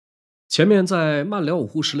前面在漫聊五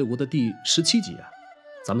胡十六国的第17集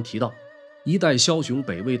咱们提到一代枭雄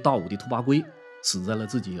北魏道武帝拓跋珪死在了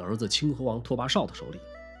自己儿子清河王拓跋绍的手里。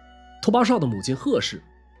拓跋绍的母亲贺氏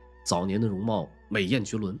早年的容貌美艳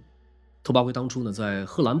绝伦，拓跋珪当初呢在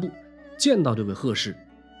贺兰部见到这位贺氏，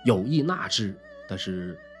有意纳之，但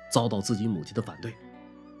是遭到自己母亲的反对。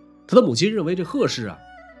他的母亲认为这贺氏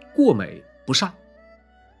过美不善，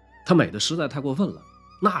她美的实在太过分了，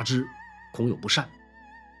纳之恐有不善。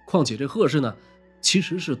况且这贺氏呢其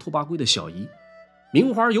实是拓跋珪的小姨，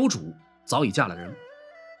名花有主，早已嫁了人。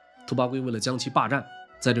拓跋珪为了将其霸占，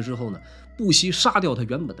在这之后呢不惜杀掉她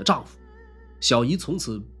原本的丈夫，小姨从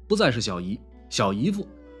此不再是小姨，小姨夫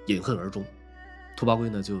饮恨而终。拓跋珪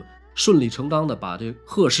呢就顺理成章的把这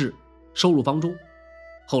贺氏收入房中，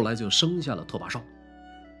后来就生下了拓跋绍。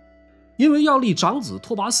因为要立长子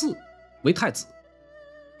拓跋嗣为太子，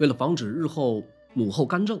为了防止日后母后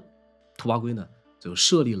干政，拓跋珪呢就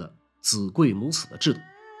设立了子贵母死的制度。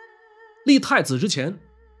立太子之前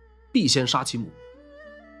必先杀其母。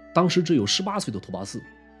当时只有18岁的拓跋嗣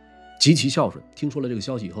极其孝顺，听说了这个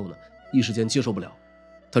消息以后呢，一时间接受不了，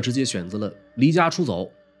他直接选择了离家出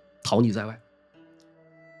走，逃匿在外。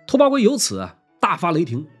拓跋珪由此大发雷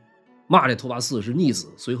霆，骂这拓跋嗣是逆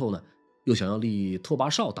子，随后呢又想要立拓跋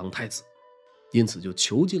绍当太子，因此就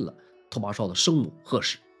囚禁了拓跋绍的生母贺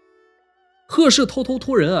氏。贺氏偷偷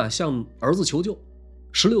托人向儿子求救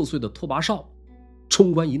，16岁的拓跋绍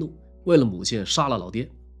冲冠一怒，为了母亲杀了老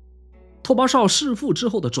爹。拓跋绍弑父之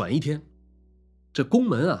后的转一天，这宫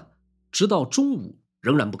门直到中午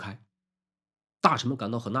仍然不开，大臣们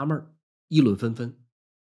感到很纳闷，议论纷纷。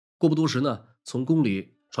过不多时呢，从宫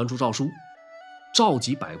里传出诏书，召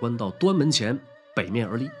集百官到端门前北面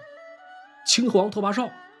而立。清河王拓跋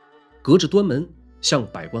绍隔着端门向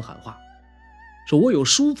百官喊话，说我有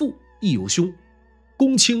叔父亦有兄，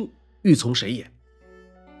公卿欲从谁也？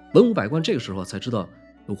文武百官这个时候才知道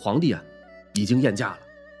皇帝已经宴驾了，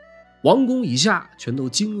王公以下全都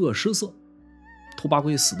惊愕失色。拓跋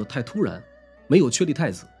珪死得太突然，没有确立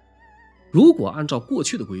太子。如果按照过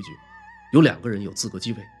去的规矩，有2个人有资格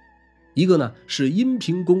继位，一个呢是阴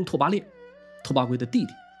平公拓跋烈，拓跋珪的弟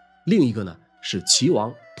弟，另一个呢是齐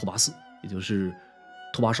王拓跋嗣，也就是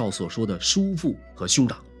拓跋绍所说的叔父和兄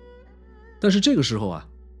长。但是这个时候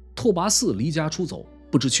拓跋嗣离家出走，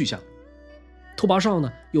不知去向，拓跋绍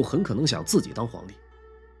呢又很可能想自己当皇帝，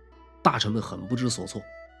大臣们很不知所措。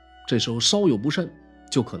这时候稍有不慎，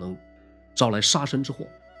就可能招来杀身之祸。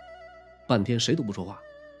半天谁都不说话。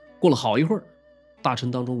过了好一会儿，大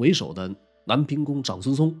臣当中为首的南平公长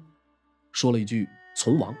孙嵩说了一句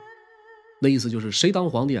从王，那意思就是谁当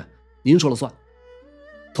皇帝您说了算。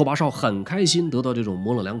拓跋绍很开心得到这种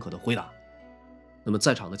模棱两可的回答。那么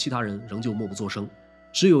在场的其他人仍旧默不作声，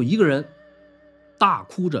只有一个人大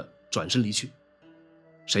哭着转身离去。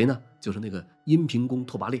谁呢？就是那个阴平公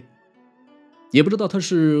拓跋烈。也不知道他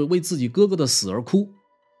是为自己哥哥的死而哭，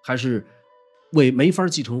还是为没法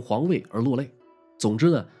继承皇位而落泪。总之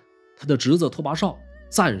呢，他的侄子拓跋绍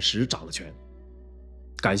暂时掌了权。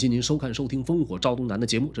感谢您收看收听烽火赵东南的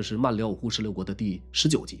节目，这是漫聊五胡十六国的第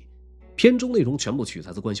19集，片中内容全部取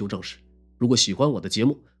材自官修正史。如果喜欢我的节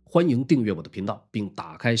目，欢迎订阅我的频道并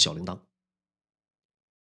打开小铃铛。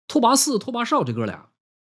拓跋嗣、拓跋绍这哥俩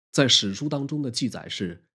在史书当中的记载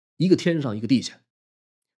是一个天上一个地下。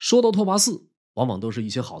说到拓跋嗣，往往都是一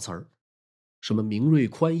些好词儿，什么明锐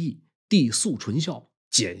宽义、帝肃纯孝、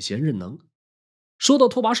简贤任能。说到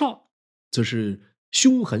拓跋绍，则是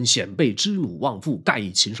凶狠险悖、知母忘父、盖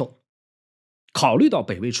义禽兽。考虑到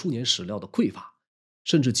北魏初年史料的匮乏，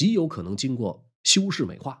甚至极有可能经过修饰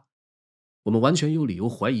美化，我们完全有理由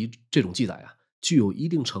怀疑这种记载具有一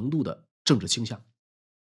定程度的政治倾向。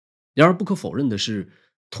然而不可否认的是，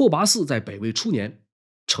拓跋嗣在北魏初年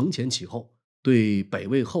承前启后，对北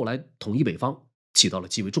魏后来统一北方起到了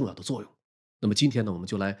极为重要的作用。那么今天呢，我们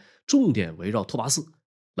就来重点围绕拓跋嗣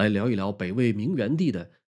来聊一聊北魏明元帝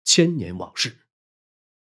的千年往事。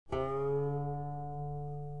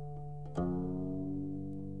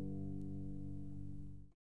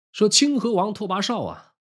说清河王拓跋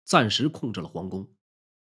绍暂时控制了皇宫，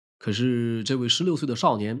可是这位16岁的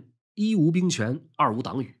少年一无兵权，二无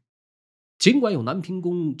党羽。尽管有南平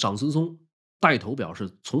公长孙嵩带头表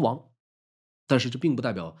示从王，但是这并不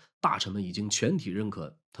代表大臣们已经全体认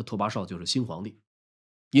可他拓跋绍就是新皇帝。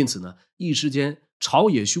因此呢，一时间朝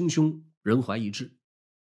野汹汹，人怀一致。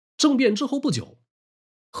政变之后不久，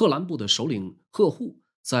贺兰部的首领贺护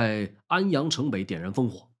在安阳城北点燃烽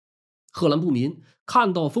火，贺兰部民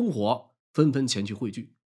看到烽火，纷纷前去汇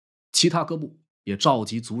聚，其他各部也召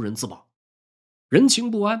集族人自保。人情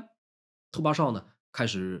不安，拓跋绍呢开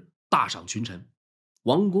始大赏群臣，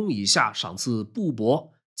王公以下赏赐布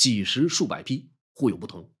帛几十数百匹，互有不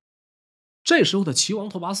同。这时候的齐王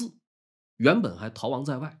拓跋嗣原本还逃亡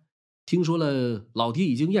在外，听说了老爹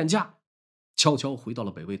已经晏驾，悄悄回到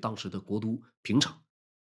了北魏当时的国都平城。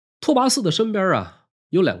拓跋嗣的身边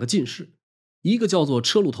有2个进士，一个叫做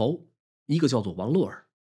车路头，一个叫做王洛儿。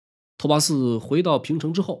拓跋嗣回到平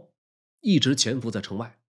城之后，一直潜伏在城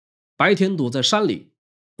外，白天躲在山里，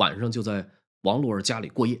晚上就在王洛儿家里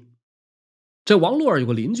过夜。这王洛儿有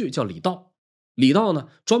个邻居叫李道，李道呢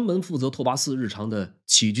专门负责拓跋嗣日常的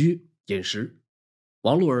起居饮食。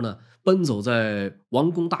王洛儿呢奔走在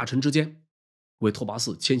王公大臣之间，为拓跋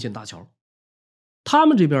嗣牵线搭桥。他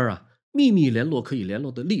们这边秘密联络可以联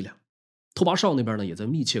络的力量，拓跋绍那边呢也在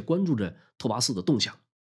密切关注着拓跋嗣的动向。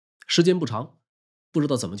时间不长，不知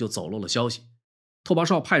道怎么就走漏了消息，拓跋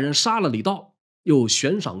绍派人杀了李道，又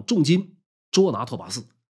悬赏重金捉拿拓跋嗣。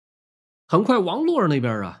很快王洛儿那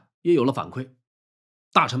边也有了反馈，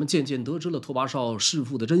大臣们渐渐得知了拓跋绍弑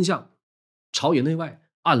父的真相，朝野内外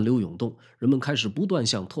暗流涌动，人们开始不断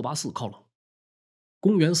向拓跋嗣靠拢。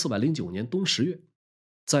公元409年冬10月，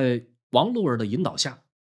在王洛儿的引导下，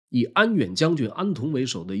以安远将军安童为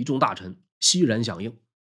首的一众大臣熙然响应，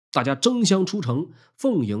大家争相出城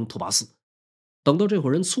奉迎拓跋嗣。等到这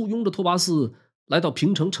伙人簇拥着拓跋嗣来到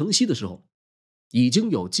平城城西的时候，已经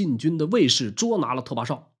有禁军的卫士捉拿了拓跋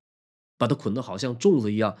绍，把他捆得好像粽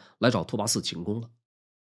子一样来找拓跋嗣请功了。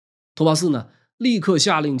拓跋嗣呢，立刻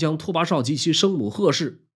下令将拓跋绍及其生母贺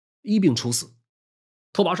氏一并处死。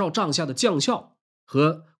拓跋绍帐下的将校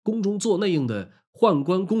和宫中做内应的宦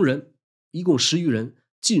官工人一共10余人，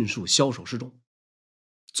尽数枭首示众。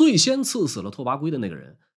最先赐死了拓跋圭的那个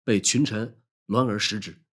人被群臣栾而食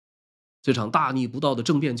之。这场大逆不道的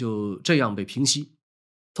政变就这样被平息。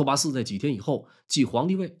拓跋嗣在几天以后继皇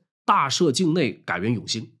帝位，大赦境内，改元永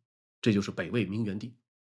兴，这就是北魏明元帝。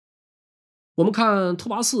我们看拓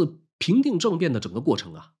跋嗣平定政变的整个过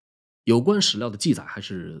程有关史料的记载还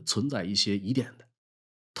是存在一些疑点的。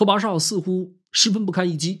拓跋绍似乎十分不堪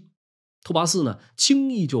一击，拓跋嗣呢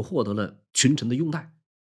轻易就获得了群臣的拥戴，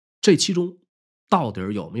这其中到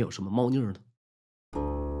底有没有什么猫腻呢？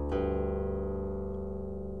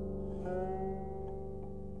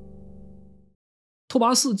拓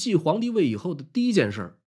跋嗣继皇帝位以后的第一件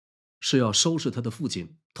事是要收拾他的父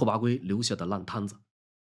亲拓跋圭留下的烂摊子，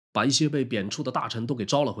把一些被贬黜的大臣都给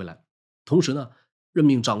招了回来，同时呢任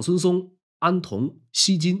命长孙松、安童、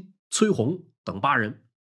西金、崔弘等8人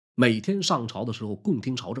每天上朝的时候共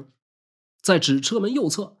听朝政，在指车门右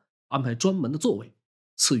侧安排专门的座位，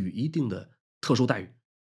赐予一定的特殊待遇，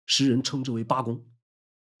时人称之为八公。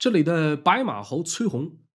这里的白马侯崔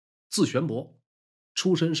弘字玄伯，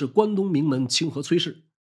出身是关东名门清河崔氏，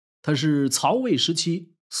他是曹魏时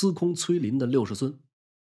期司空崔林的60孙，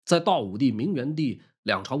在道武帝、明元帝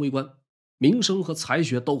2朝为官，名声和才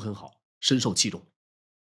学都很好，深受器重。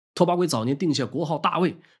拓跋圭早年定下国号大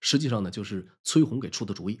魏，实际上呢就是崔弘给出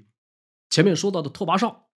的主意。前面说到的拓跋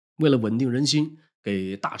绍，为了稳定人心，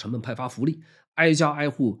给大臣们派发福利，挨家挨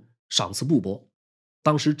户赏赐布帛，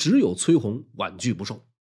当时只有崔弘婉拒不受。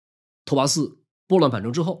拓跋嗣拨乱反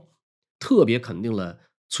正之后，特别肯定了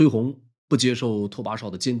崔弘不接受拓跋绍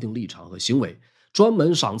的坚定立场和行为，专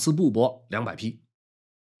门赏赐布帛200匹。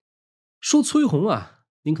说崔弘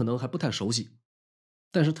您可能还不太熟悉，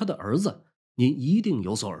但是他的儿子您一定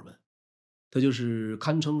有所耳闻，他就是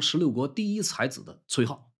堪称16国第一才子的崔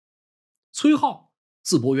颢。崔颢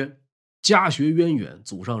字伯渊，家学渊远，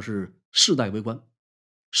祖上是世代为官。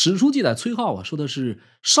史书记载崔颢说的是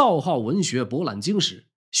少好文学，博览经史，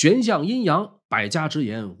玄象阴阳，百家之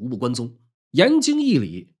言无不关宗，言经义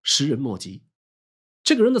理，识人莫及。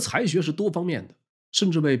这个人的才学是多方面的，甚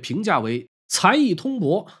至被评价为才艺通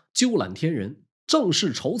博，究览天人，政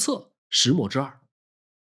事筹策，石墨之二。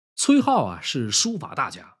崔颢是书法大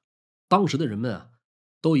家，当时的人们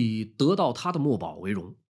都以得到他的墨宝为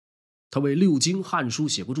荣。他为6经汉书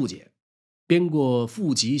写过注解，编过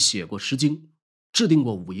赋集，写过诗经，制定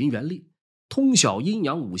过五淫原历，通晓阴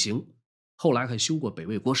阳五行，后来还修过北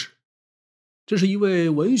魏国史。这是一位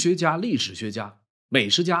文学家、历史学家、美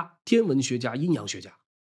食家、天文学家、阴阳学家。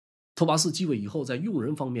拓跋嗣继位以后，在用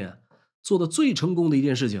人方面做的最成功的一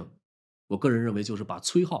件事情，我个人认为就是把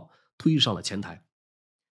崔颢推上了前台。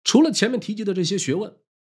除了前面提及的这些学问，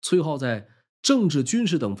崔颢在政治、军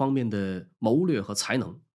事等方面的谋略和才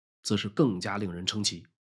能则是更加令人称奇。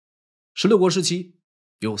16国时期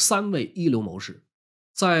有3位一流谋士，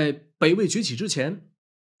在北魏崛起之前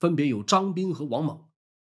分别有张宾和王猛，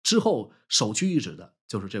之后首屈一指的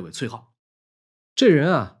就是这位崔颢。这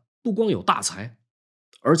人不光有大才，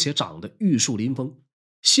而且长得玉树临风，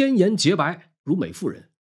鲜颜洁白如美妇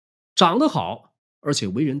人，长得好，而且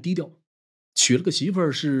为人低调。娶了个媳妇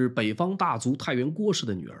儿，是北方大族太原郭氏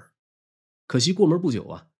的女儿。可惜过门不久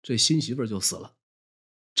啊，这新媳妇儿就死了。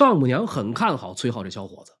丈母娘很看好崔浩这小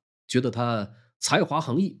伙子，觉得他才华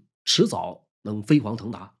横溢，迟早能飞黄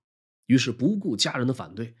腾达，于是不顾家人的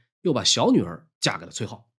反对，又把小女儿嫁给了崔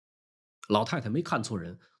浩。老太太没看错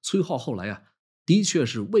人，崔浩后来啊，的确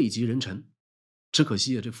是位极人臣。只可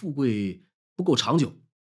惜啊，这富贵不够长久。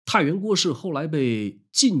太原郭氏后来被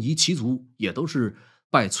晋夷旗族，也都是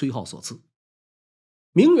拜崔浩所赐。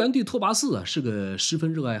明元帝拓跋嗣啊，是个十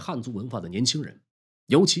分热爱汉族文化的年轻人，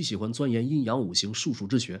尤其喜欢钻研阴阳五行术数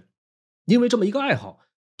之学。因为这么一个爱好，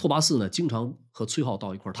拓跋嗣呢经常和崔浩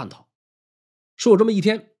到一块探讨。说有这么一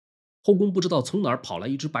天，后宫不知道从哪儿跑来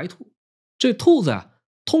一只白兔，这兔子呀，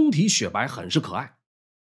通体雪白，很是可爱。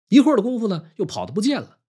一会儿的功夫呢，又跑得不见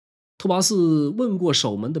了。拓跋嗣问过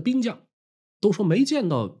守门的兵将，都说没见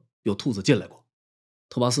到有兔子进来过。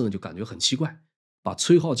拓跋嗣呢就感觉很奇怪，把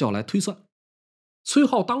崔浩叫来推算。崔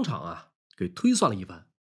浩当场啊给推算了一番，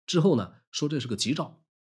之后呢说这是个吉兆，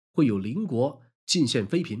会有邻国进献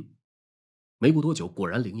妃嫔。没过多久，果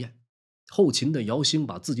然灵验。后秦的姚兴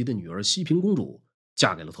把自己的女儿西平公主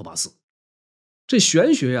嫁给了拓跋嗣。这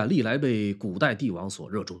玄学呀，历来被古代帝王所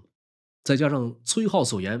热衷，再加上崔浩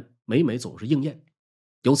所言每每总是应验，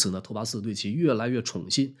由此呢，拓跋嗣对其越来越宠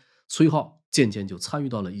信，崔浩渐渐就参与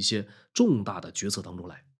到了一些重大的决策当中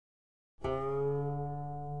来。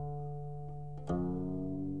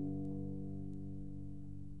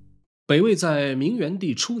北魏在明元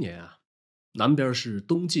帝初年啊，南边是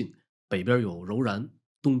东晋，北边有柔然，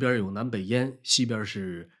东边有南北燕，西边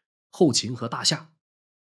是后秦和大夏。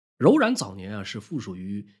柔然早年啊是附属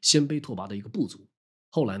于鲜卑拓跋的一个部族，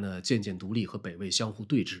后来呢渐渐独立，和北魏相互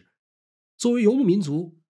对峙。作为游牧民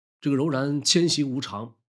族，这个柔然迁徙无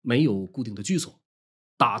常，没有固定的居所，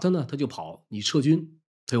打他呢他就跑，你撤军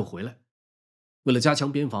他又回来。为了加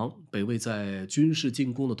强边防，北魏在军事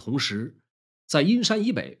进攻的同时，在阴山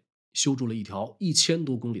以北修筑了一条1000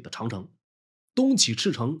多公里的长城，东起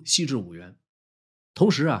赤城，西至五原。同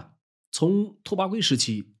时啊，从拓跋圭时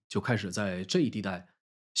期就开始在这一地带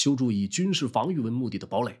修筑以军事防御为目的的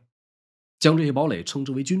堡垒，将这些堡垒称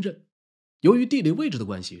之为军阵。由于地理位置的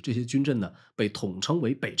关系，这些军阵呢被统称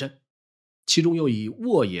为北阵，其中又以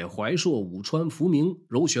沃野、怀朔、武川、福明、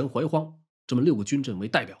柔玄、怀荒这么6个军阵为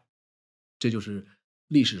代表，这就是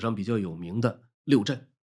历史上比较有名的6阵。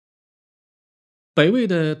北魏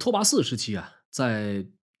的拓跋嗣时期啊，在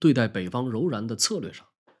对待北方柔然的策略上，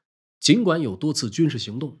尽管有多次军事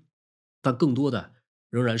行动，但更多的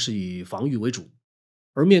仍然是以防御为主。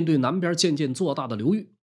而面对南边渐渐做大的刘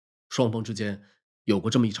裕，双方之间有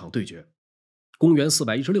过这么一场对决。公元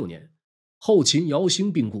416年，后秦姚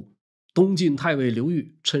兴病故，东晋太尉刘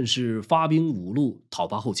裕趁势发兵5路讨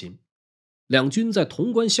伐后秦。两军在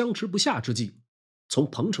潼关相持不下之际，从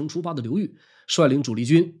彭城出发的刘裕率领主力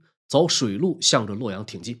军走水路向着洛阳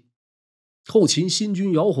挺进。后秦新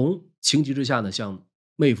军姚洪情急之下呢，向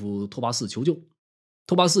妹夫拓跋嗣求救。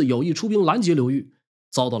拓跋嗣有意出兵拦截刘裕，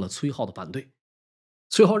遭到了崔浩的反对。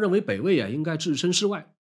崔浩认为北魏啊应该置身事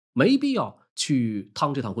外，没必要去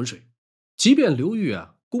趟这趟浑水。即便刘裕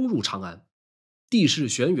啊攻入长安，地势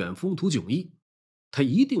悬远，风土迥异，他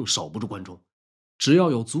一定守不住关中。只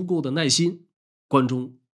要有足够的耐心，关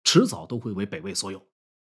中迟早都会为北魏所有。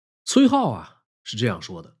崔浩啊是这样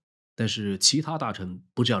说的，但是其他大臣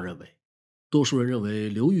不这样认为。多数人认为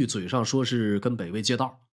刘裕嘴上说是跟北魏借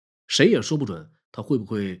道，谁也说不准他会不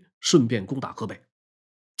会顺便攻打河北。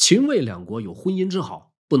秦魏两国有婚姻之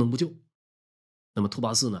好，不能不救。那么拓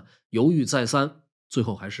跋嗣呢，犹豫再三，最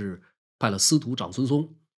后还是派了司徒长孙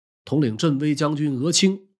松统领镇威将军俄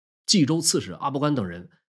卿、冀州刺史阿伯干等人，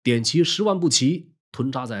点齐10万步骑，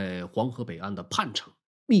屯扎在黄河北岸的泮城，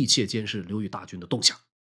密切监视刘裕大军的动向。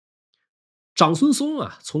长孙松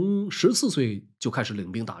啊，从14岁就开始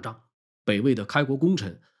领兵打仗，北魏的开国功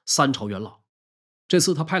臣，3朝元老。这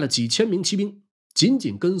次他派了几千名骑兵，紧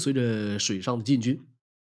紧跟随着水上的晋军。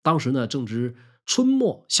当时呢，正值春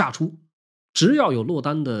末夏初，只要有落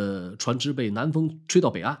单的船只被南风吹到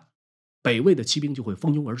北岸，北魏的骑兵就会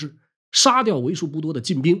蜂拥而至，杀掉为数不多的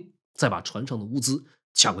晋兵，再把船上的物资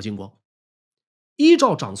抢个精光。依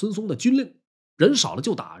照长孙松的军令，人少了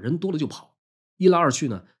就打，人多了就跑。一来二去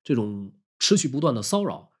呢，这种持续不断的骚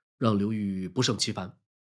扰让刘裕不胜其烦，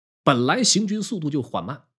本来行军速度就缓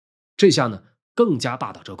慢，这下呢更加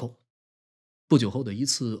大打折扣。不久后的一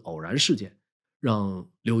次偶然事件让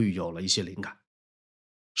刘裕有了一些灵感，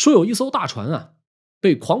说有一艘大船啊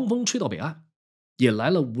被狂风吹到北岸，引来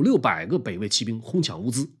了500-600个北魏骑兵哄抢物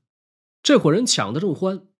资。这伙人抢得正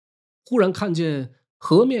欢，忽然看见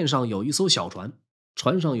河面上有一艘小船，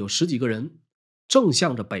船上有10几个人，正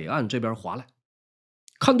向着北岸这边划来。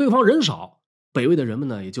看对方人少，北魏的人们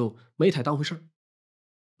呢也就没太当回事儿。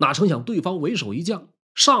哪成想对方为首一将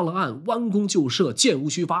上了岸，弯弓就射，箭无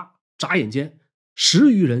虚发，眨眼间10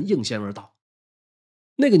余人应弦而倒。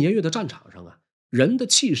那个年月的战场上啊，人的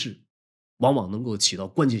气势往往能够起到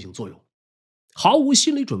关键性作用。毫无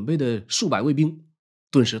心理准备的数百卫兵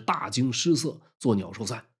顿时大惊失色，作鸟兽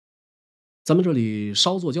散。咱们这里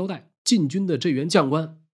稍作交代，晋军的这员将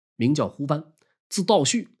官名叫胡藩，字道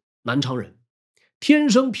绪，南昌人，天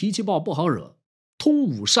生脾气暴，不好惹，通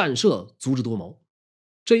武善射，足智多谋。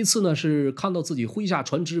这一次呢，是看到自己麾下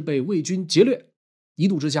船只被魏军劫掠，一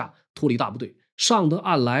怒之下脱离大部队，上得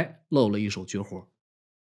岸来，露了一手绝活。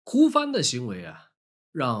胡藩的行为啊，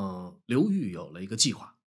让刘裕有了一个计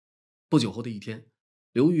划。不久后的一天，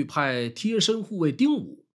刘裕派贴身护卫丁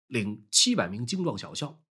武领700名精壮小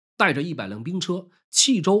校，带着100辆兵车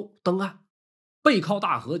弃舟登岸，背靠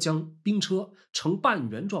大河，将兵车呈半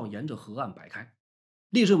圆状沿着河岸摆开。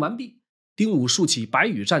列阵完毕，丁武竖起白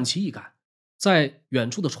羽战旗一杆，在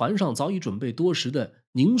远处的船上早已准备多时的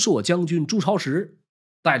宁朔将军朱超时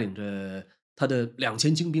带领着他的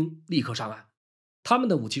2000精兵立刻上岸。他们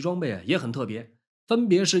的武器装备也很特别，分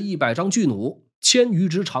别是100张巨弩、1000余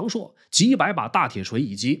支长槊、几百把大铁锤，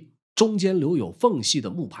以及中间留有缝隙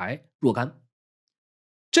的木牌若干。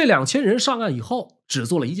这2000人上岸以后，只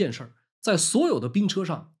做了一件事，在所有的兵车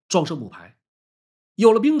上装设木牌。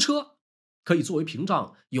有了兵车，可以作为屏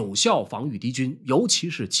障，有效防御敌军，尤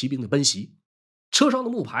其是骑兵的奔袭。车上的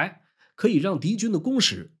木牌可以让敌军的弓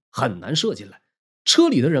矢很难射进来，车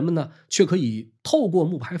里的人们呢，却可以透过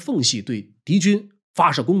木牌缝隙对敌军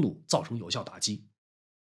发射弓弩，造成有效打击。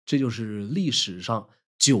这就是历史上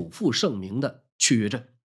久负盛名的却月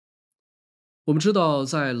阵。我们知道，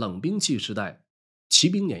在冷兵器时代，骑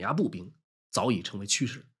兵碾压步兵早已成为趋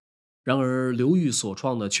势。然而刘裕所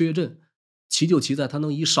创的却月阵，奇就奇在他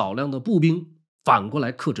能以少量的步兵反过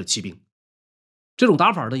来克制骑兵。这种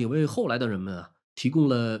打法呢，也为后来的人们提供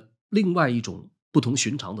了另外一种不同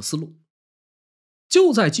寻常的思路。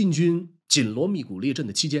就在晋军紧锣密鼓列阵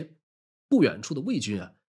的期间，不远处的魏军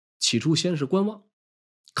起初先是观望，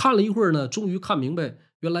看了一会儿呢，终于看明白，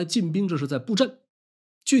原来晋兵这是在布阵。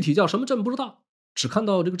具体叫什么阵不知道，只看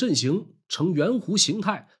到这个阵型呈圆弧形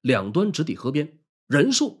态，两端直抵河边，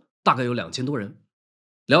人数大概有2000多人。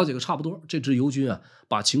了解个差不多，这支游军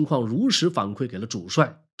把情况如实反馈给了主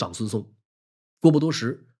帅长孙松。过不多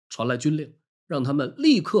时，传来军令，让他们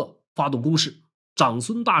立刻发动攻势。长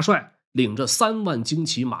孙大帅领着3万精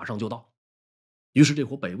骑马上就到。于是这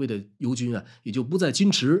伙北魏的游军也就不再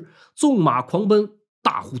矜持，纵马狂奔，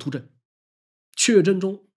大呼突阵。却月阵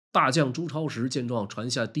中，大将朱超时见状，传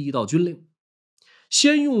下第一道军令，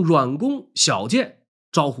先用软弓小箭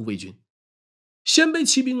招呼魏军。鲜卑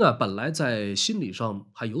骑兵本来在心理上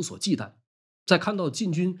还有所忌惮，在看到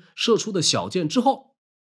晋军射出的小箭之后，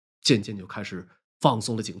渐渐就开始放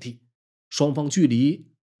松了警惕，双方距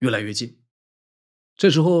离越来越近。这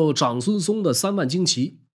时候长孙松的3万精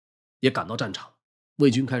骑也赶到战场，魏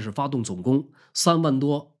军开始发动总攻，3万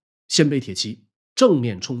多鲜卑铁骑正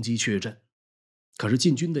面冲击却月阵。可是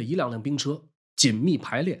晋军的1辆辆兵车紧密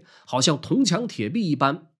排列，好像铜墙铁壁一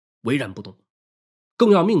般巍然不动。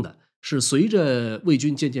更要命的是，随着魏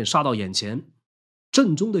军渐渐杀到眼前，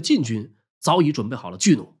阵中的晋军早已准备好了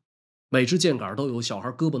巨弩，每支箭杆都有小孩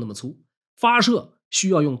胳膊那么粗，发射需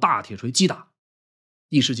要用大铁锤击打。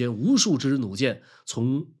一时间，无数支弩箭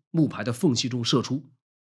从木牌的缝隙中射出，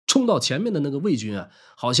冲到前面的那个魏军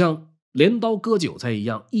好像镰刀割韭菜一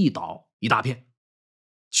样，一倒一大片。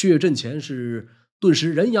却月阵前是顿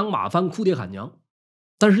时人仰马翻，哭爹喊娘。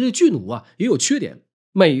但是这巨弩也有缺点，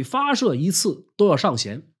每发射一次都要上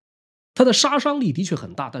弦。它的杀伤力的确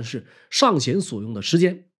很大，但是上弦所用的时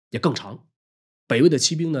间也更长。北魏的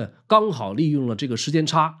骑兵呢，刚好利用了这个时间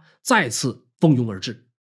差，再次蜂拥而至。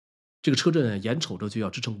这个车阵眼瞅着就要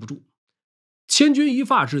支撑不住。千钧一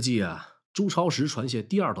发之际朱超时传下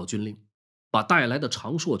第2道军令，把带来的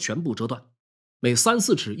长槊全部折断，每3、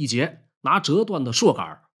4尺一节，拿折断的槊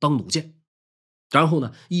杆当弩箭。然后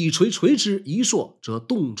呢，以锤锤之，一槊则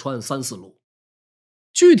洞穿3、4路。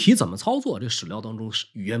具体怎么操作，这史料当中是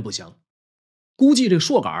语言不详。估计这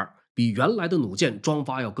槊杆比原来的弩箭装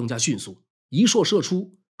发要更加迅速，一槊射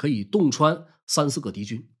出可以洞穿3、4个敌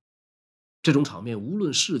军。这种场面无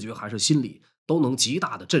论视觉还是心理都能极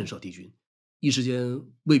大的震慑敌军。一时间，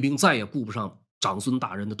魏兵再也顾不上长孙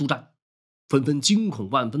大人的督战，纷纷惊恐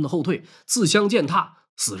万分的后退，自相践踏，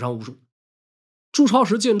死伤无数。朱超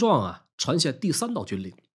时见状传下第3道军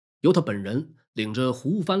令，由他本人领着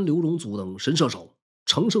胡藩、刘荣祖等神射手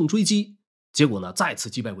乘胜追击，结果呢，再次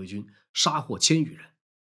击败魏军，杀获1000余人。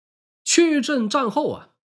却月阵战后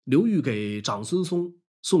刘裕给长孙松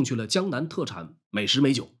送去了江南特产美食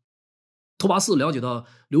美酒。拓跋嗣了解到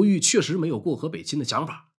刘裕确实没有过河北侵的想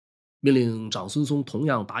法，命令长孙松同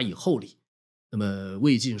样打以厚礼。那么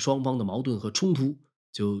魏晋双方的矛盾和冲突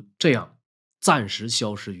就这样暂时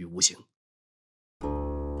消失于无形。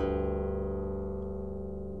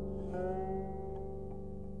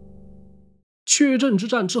阙阵之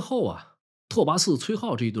战之后啊，拓跋嗣、崔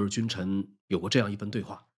浩这一对君臣有过这样一番对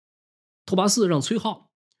话。拓跋嗣让崔浩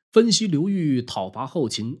分析刘裕讨伐后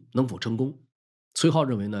秦能否成功。崔浩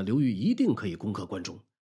认为呢，刘裕一定可以攻克关中。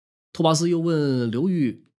拓跋嗣又问刘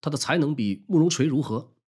裕他的才能比慕容垂如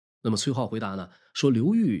何，那么崔浩回答呢，说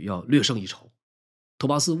刘裕要略胜一筹。拓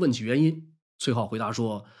跋嗣问起原因，崔浩回答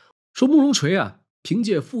说慕容垂啊，凭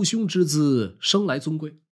借父兄之资生来尊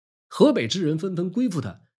贵，河北之人纷纷归附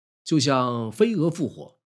他，就像飞蛾复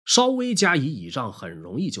火，稍微加以倚仗，很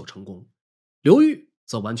容易就成功。刘裕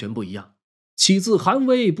则完全不一样，起自韩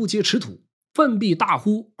威不接池土，奋臂大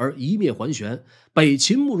呼而一灭还旋，北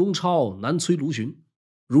秦慕容超，南摧卢循，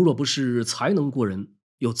如若不是才能过人，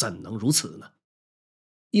又怎能如此呢？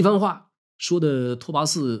一番话说的拓跋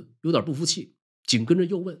嗣有点不服气，紧跟着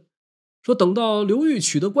又问说，等到刘裕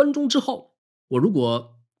取得关中之后，我如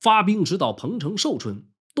果发兵直捣彭城、寿春，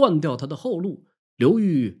断掉他的后路，刘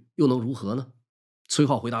裕又能如何呢？崔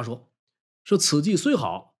浩回答说此计虽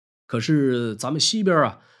好，可是咱们西边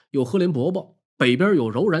啊有赫连勃勃，北边有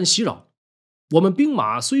柔然袭扰，我们兵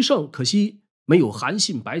马虽胜，可惜没有韩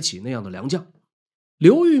信、白起那样的良将。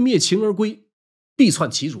刘裕灭秦而归，必篡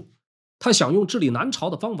其主，他想用治理南朝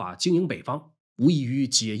的方法经营北方，无异于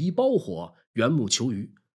解衣包火，缘木求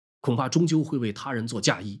鱼，恐怕终究会为他人做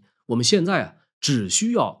嫁衣。我们现在啊，只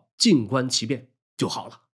需要静观其变就好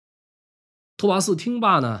了。拓跋嗣听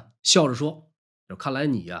罢呢，笑着说，看来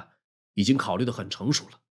你呀，已经考虑得很成熟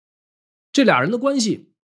了。这俩人的关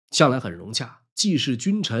系向来很融洽，既是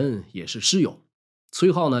君臣也是师友。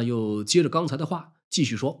崔浩呢又接着刚才的话继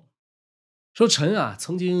续说臣啊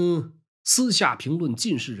曾经私下评论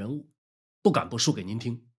进士人物，不敢不说给您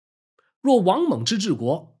听。若王猛之治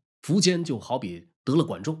国，苻坚就好比得了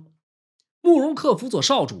管仲，慕容恪辅佐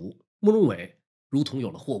少主，慕容伟如同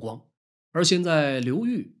有了霍光，而现在刘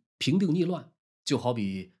裕平定逆乱，就好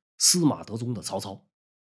比司马德宗的曹操。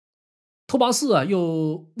拓跋嗣啊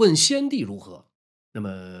又问先帝如何，那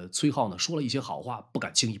么崔浩呢说了一些好话，不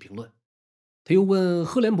敢轻易评论。他又问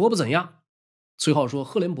赫连勃勃怎样，崔浩说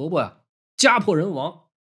赫连勃勃啊家破人亡，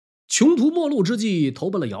穷途末路之际投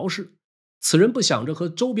奔了姚氏，此人不想着和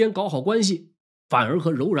周边搞好关系，反而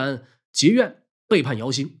和柔然结怨，背叛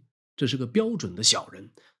姚兴，这是个标准的小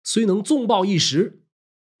人，虽能纵暴一时，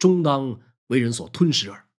终当为人所吞噬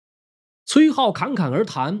耳。崔浩侃侃而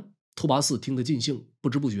谈，拓跋嗣听得尽兴，不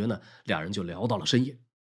知不觉呢，俩人就聊到了深夜。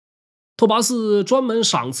拓跋嗣专门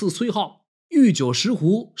赏赐崔浩御酒10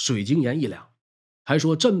壶，水晶盐1两，还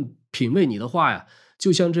说朕品味你的话呀，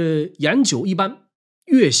就像这盐酒一般，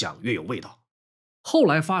越想越有味道。后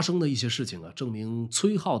来发生的一些事情啊，证明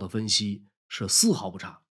崔浩的分析是丝毫不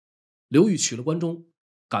差。刘裕取了关中，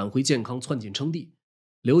赶回建康篡晋称帝，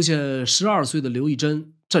留下12岁的刘义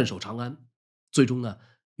珍镇守长安，最终呢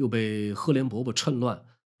又被赫连勃勃趁乱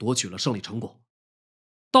夺取了胜利成果。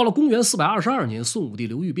到了公元422年，宋武帝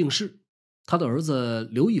刘裕病逝，他的儿子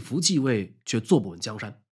刘义福继位，却坐不稳江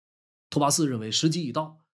山。拓跋嗣认为时机已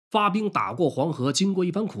到，发兵打过黄河，经过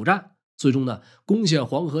一番苦战，最终呢攻下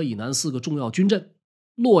黄河以南4个重要军镇：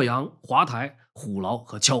洛阳、华台、虎牢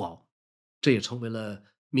和敲敖。这也成为了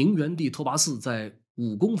明元帝拓跋嗣在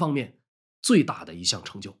武功方面最大的一项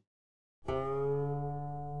成就。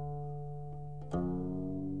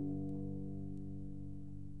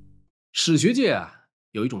史学界啊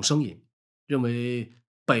有一种声音，认为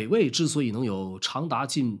北魏之所以能有长达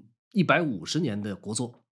近150年的国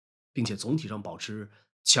祚，并且总体上保持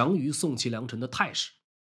强于宋齐梁陈的态势，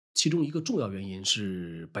其中一个重要原因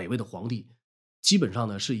是北魏的皇帝基本上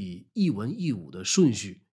呢是以一文一武的顺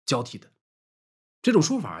序交替的。这种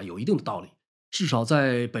说法有一定的道理，至少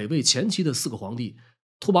在北魏前期的4个皇帝，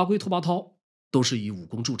拓跋圭、拓跋焘都是以武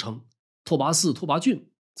功著称，拓跋嗣、拓跋浚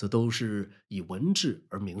则都是以文治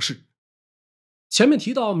而名士。前面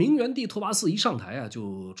提到明元帝拓跋嗣一上台啊，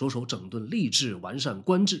就着手整顿吏治，完善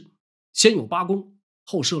官制，先有8公，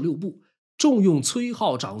后设6部，重用崔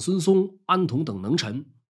浩、长孙松、安童等能臣，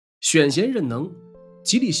选贤任能，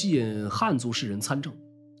极力吸引汉族士人参政，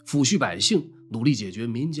抚恤百姓，努力解决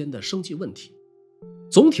民间的生计问题。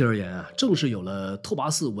总体而言啊，正是有了拓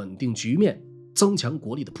跋嗣稳定局面、增强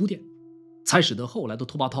国力的铺垫，才使得后来的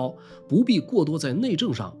拓跋焘不必过多在内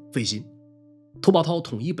政上费心。拓跋焘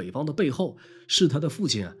统一北方的背后，是他的父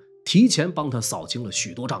亲提前帮他扫清了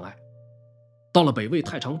许多障碍。到了北魏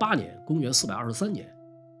太常8年，公元423年，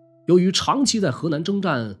由于长期在河南征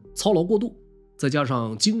战操劳过度，再加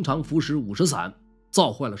上经常服食50散，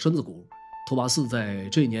造坏了身子骨，拓跋嗣在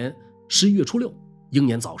这一年11月初6英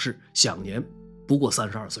年早逝，享年不过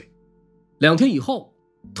32岁。2天以后，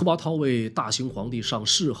拓跋焘为大行皇帝上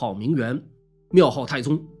谥号明元，庙号太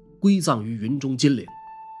宗，归葬于云中金陵。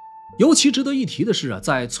尤其值得一提的是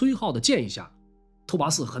在崔浩的建议下，拓跋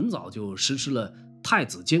嗣很早就实施了太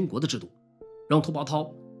子监国的制度，让拓跋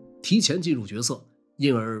焘提前进入角色，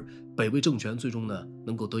因而北魏政权最终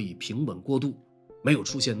能够得以平稳过渡，没有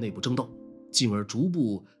出现内部争斗，进而逐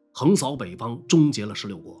步横扫北方，终结了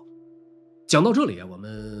16国。讲到这里我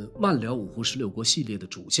们漫聊五胡16国系列的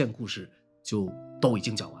主线故事就都已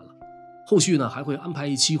经讲完了，后续还会安排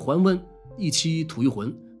一期还温，一期吐一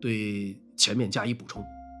魂，对前面加以补充。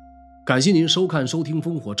感谢您收看收听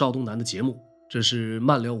烽火赵东南的节目，这是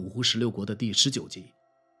漫聊五胡16国的第19集，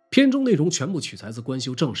片中内容全部取材自官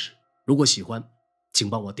修正史。如果喜欢，请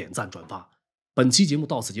帮我点赞转发。本期节目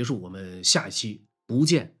到此结束，我们下一期不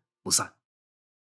见不散。